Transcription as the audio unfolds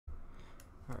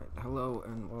Alright, hello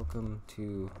and welcome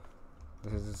to,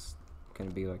 this is going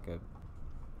to be like a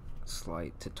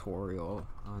slight tutorial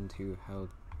onto how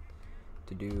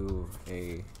to do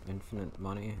a infinite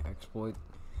money exploit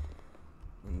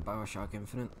in Bioshock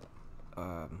Infinite.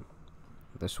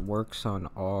 This works on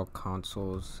all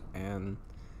consoles, and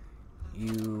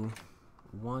you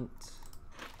want,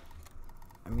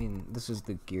 this is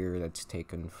the gear that's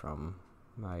taken from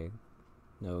my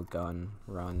no gun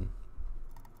run,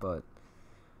 but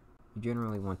you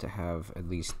generally want to have at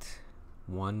least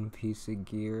one piece of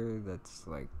gear that's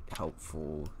like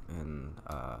helpful in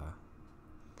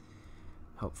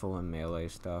melee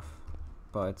stuff.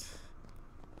 But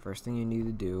first thing you need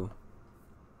to do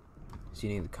is you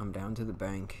need to come down to the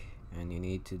bank and you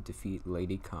need to defeat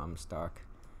Lady Comstock.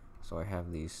 So I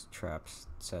have these traps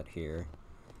set here.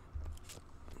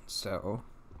 So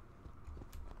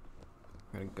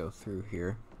I'm gonna go through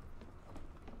here.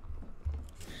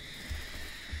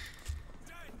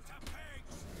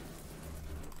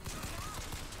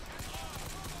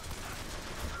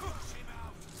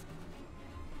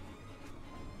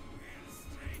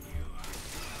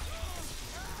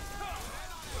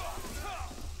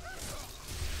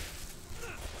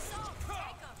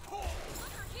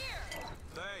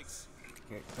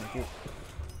 Okay, thank you.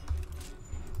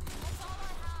 That's all I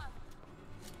have.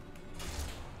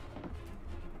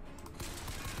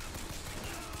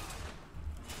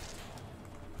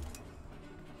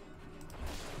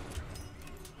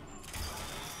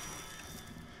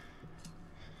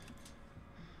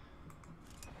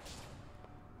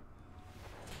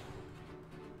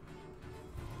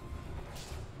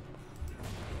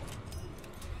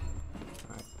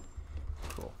 Alright,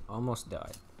 cool. Almost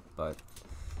died, but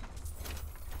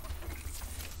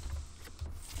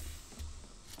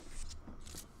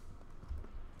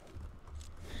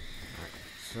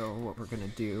so what we're gonna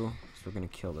do is we're gonna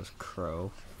kill this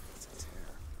crow.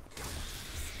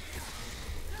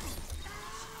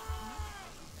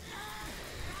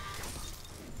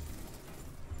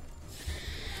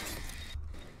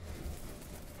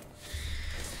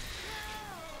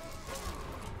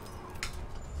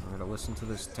 I'm gonna listen to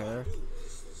this tear.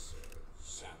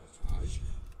 Sabotage.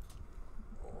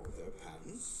 All their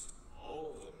patents,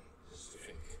 all of them is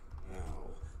fake.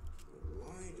 Now,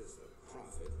 why does the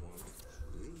Prophet want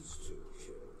these two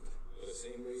killed? For the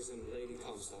same reason Lady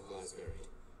Comstock lies buried.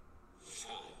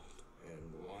 Child. And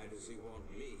why does he want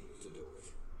me to do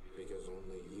it? Because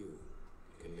only you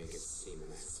can make it seem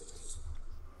an accident.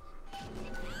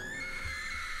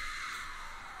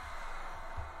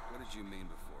 What did you mean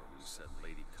before when you said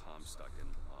Lady Comstock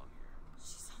didn't belong here?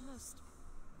 She's almost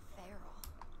feral.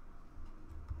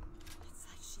 It's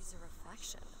like she's a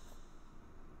reflection.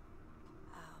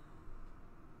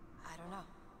 I don't know.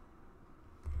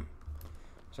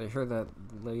 So I heard that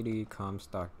Lady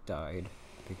Comstock died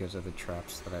because of the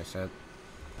traps that I set.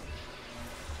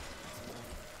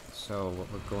 So what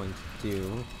we're going to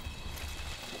do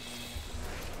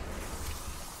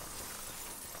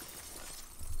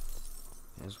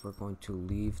is we're going to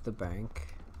leave the bank.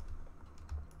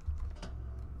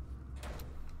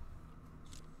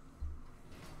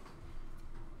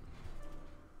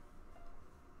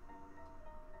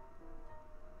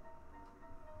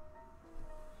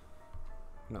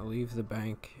 I'm gonna leave the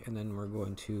bank, and then we're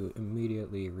going to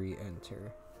immediately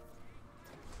re-enter.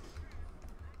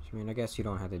 I guess you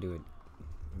don't have to do it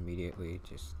immediately,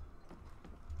 just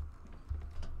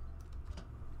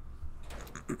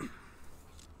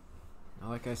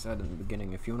like I said in the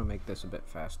beginning, if you want to make this a bit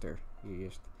faster, you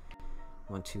just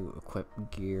want to equip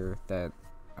gear that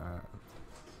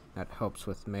that helps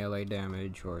with melee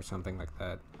damage or something like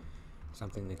that.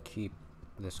 Something to keep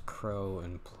this crow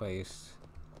in place.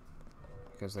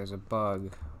 Because there's a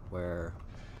bug where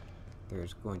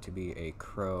there's going to be a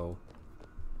crow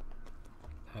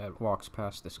that walks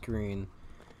past the screen.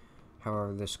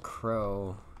 However, this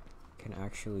crow can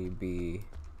actually be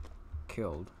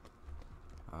killed.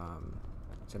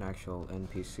 It's an actual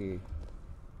NPC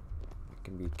that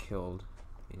can be killed.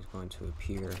 He's going to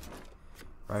appear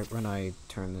right when I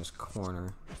turn this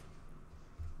corner.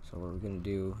 So what we're going to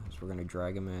do is we're going to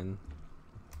drag him in.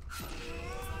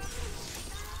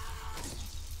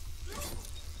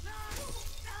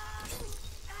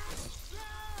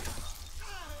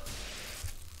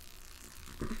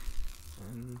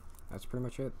 And that's pretty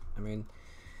much it.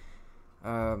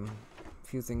 A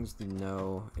few things to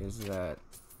know is that,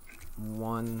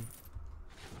 one,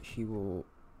 he will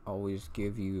always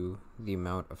give you the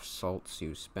amount of salts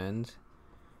you spend,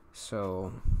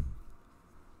 so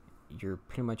you're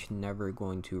pretty much never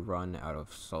going to run out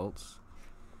of salts.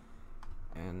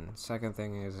 And second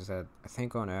thing is that I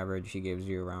think on average he gives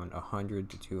you around 100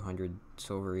 to 200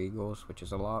 silver eagles, which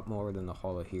is a lot more than the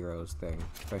Hall of Heroes thing,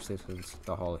 especially since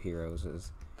the Hall of Heroes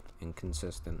is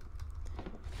inconsistent.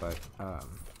 But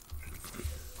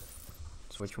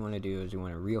so what you want to do is you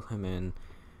want to reel him in,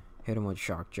 hit him with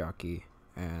Shock Jockey,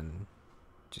 and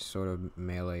just sort of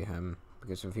melee him,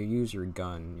 because if you use your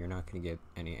gun, you're not going to get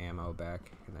any ammo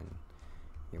back, and then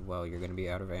you're going to be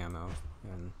out of ammo,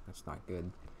 and that's not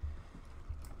good.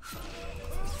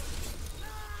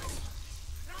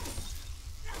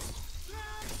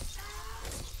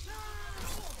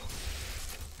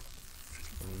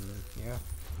 Yeah,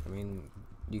 I mean,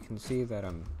 you can see that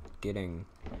I'm getting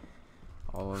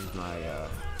all of my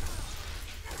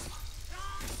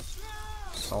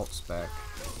salts back.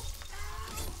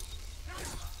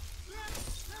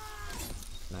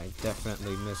 And I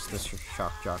definitely missed the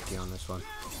Shock Jockey on this one.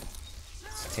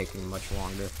 It's taking much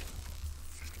longer.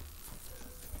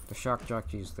 The Shock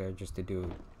Jockey's there just to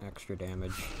do extra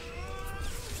damage.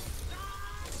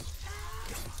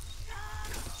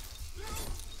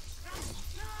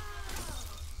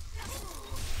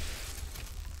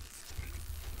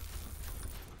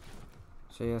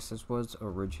 So yes, this was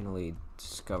originally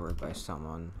discovered by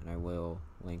someone, and I will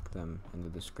link them in the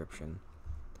description.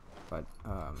 But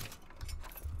I'm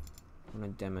gonna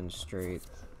demonstrate,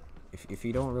 if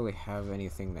you don't really have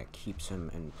anything that keeps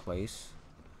him in place,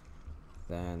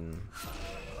 then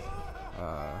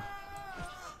as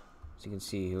you can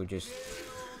see, he'll just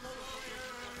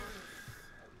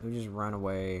run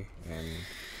away and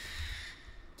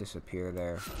disappear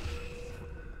there.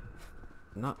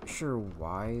 Not sure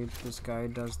why this guy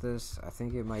does this. I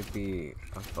think it might be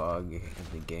a bug in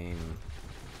the game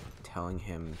telling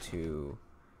him to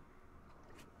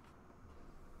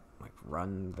like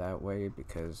run that way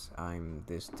because I'm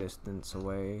this distance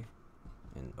away,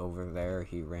 and over there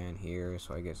he ran here,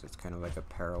 so I guess it's kind of like a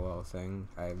parallel thing.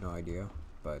 I have no idea,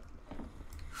 but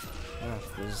yeah,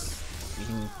 you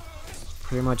can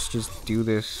pretty much just do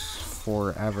this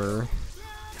forever.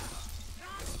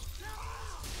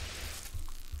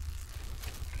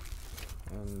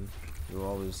 And you'll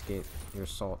always get your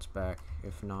salts back,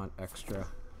 if not extra.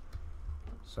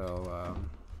 So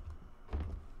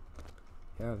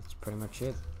yeah, that's pretty much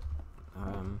it.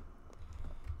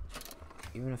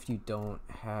 Even if you don't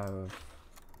have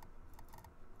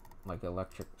like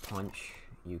electric punch,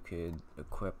 you could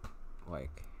equip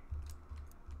like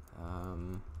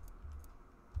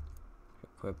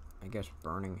I guess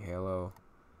burning halo,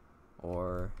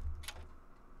 or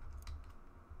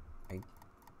I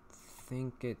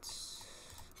think it's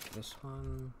this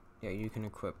one. Yeah, you can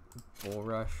equip bull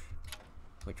rush,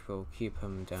 which will keep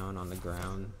him down on the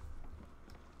ground.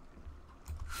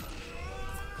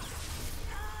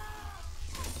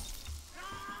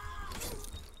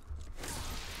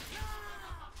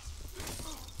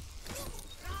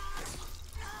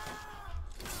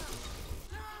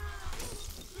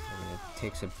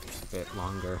 Takes a bit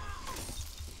longer.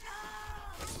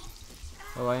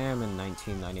 Well, I am in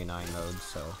 1999 mode,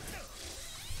 so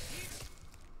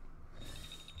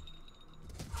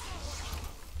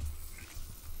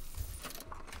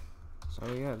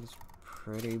yeah, that's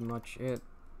pretty much it.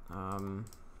 You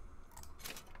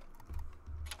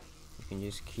can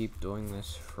just keep doing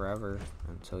this forever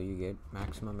until you get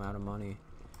maximum amount of money.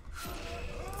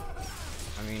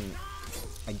 I mean,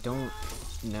 I don't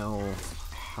know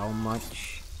how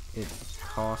much it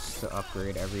costs to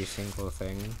upgrade every single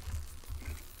thing.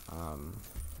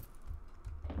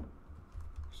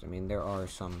 So, I mean, there are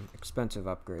some expensive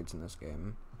upgrades in this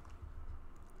game,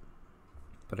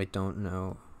 but I don't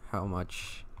know how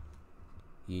much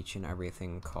each and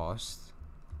everything costs.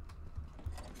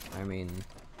 I mean,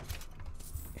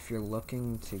 if you're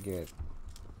looking to get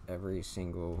every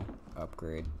single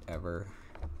upgrade ever,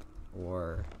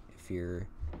 or if you're,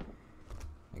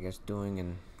 I guess, doing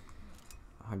an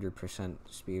 100%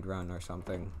 speed run or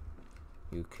something,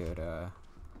 you could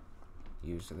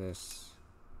use this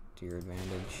to your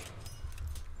advantage.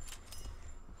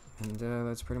 And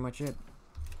that's pretty much it.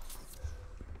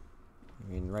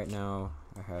 I mean, right now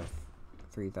I have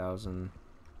 3,000.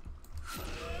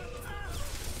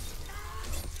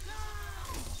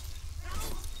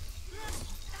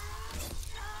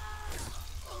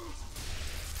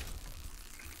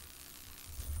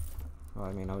 Well,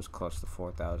 I mean, I was close to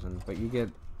 4,000, but you get,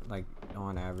 like,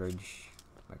 on average,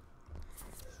 like,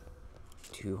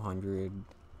 200,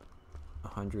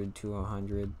 100 to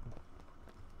 100,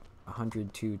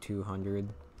 100 to 200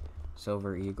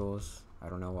 silver eagles. I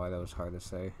don't know why that was hard to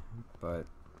say, but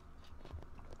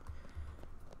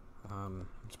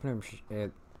that's pretty much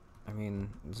it. I mean,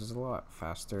 this is a lot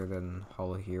faster than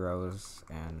Hall of Heroes,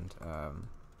 and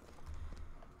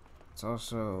it's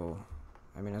also,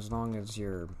 I mean, as long as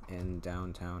you're in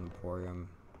downtown Emporium,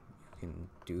 you can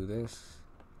do this.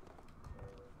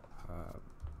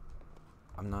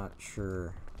 I'm not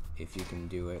sure if you can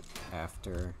do it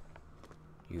after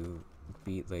you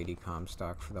beat Lady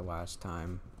Comstock for the last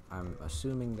time. I'm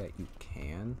assuming that you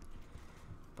can,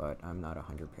 but I'm not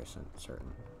 100%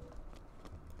 certain.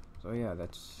 So yeah,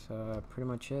 that's pretty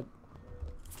much it.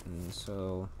 And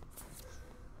so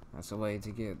that's a way to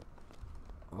get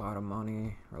a lot of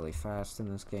money really fast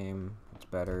in this game. It's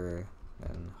better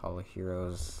than Hall of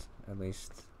Heroes, at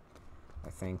least I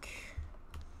think.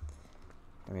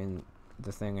 I mean,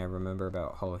 the thing I remember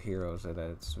about Hall of Heroes is that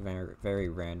it's very, very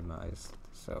randomized,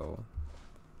 so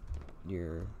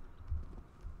you're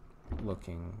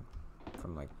looking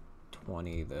from like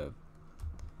 20 to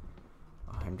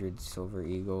 100 silver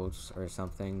eagles or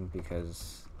something,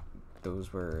 because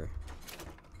those were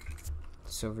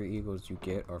silver eagles you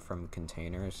get are from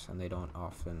containers, and they don't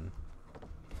often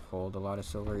hold a lot of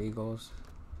silver eagles,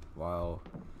 while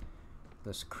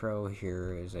this crow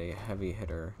here is a heavy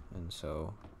hitter, and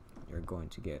so you're going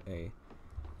to get a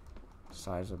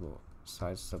sizable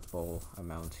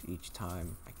amount each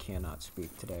time. I cannot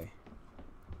speak today.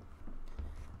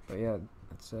 But yeah,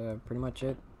 that's pretty much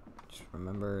it. Just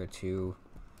remember to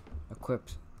equip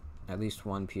at least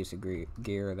one piece of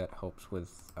gear that helps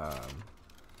with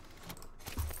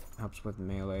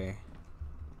melee,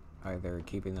 either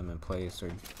keeping them in place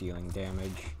or dealing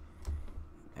damage,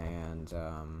 and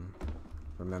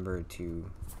remember to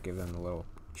give them a little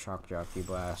Shock Jockey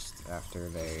blast after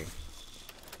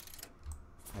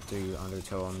you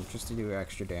undertow them, just to do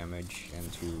extra damage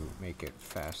and to make it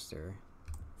faster.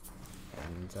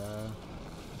 And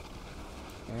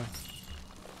yeah,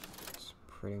 that's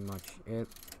pretty much it.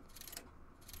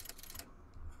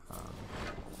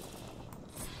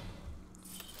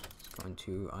 Just going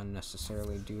to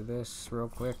unnecessarily do this real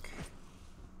quick.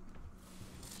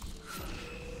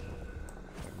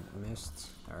 I missed.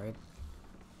 Alright.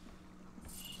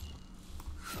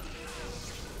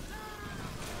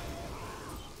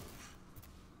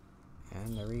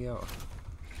 And there we go.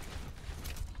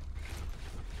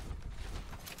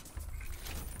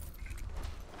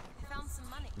 Found some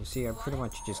money. You see, I pretty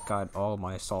much just got all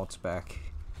my salts back.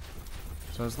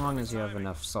 So as long as you have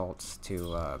enough salts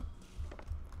to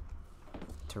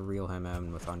reel him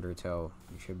in with Undertow,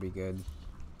 you should be good.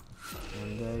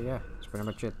 And yeah, that's pretty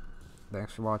much it.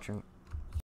 Thanks for watching.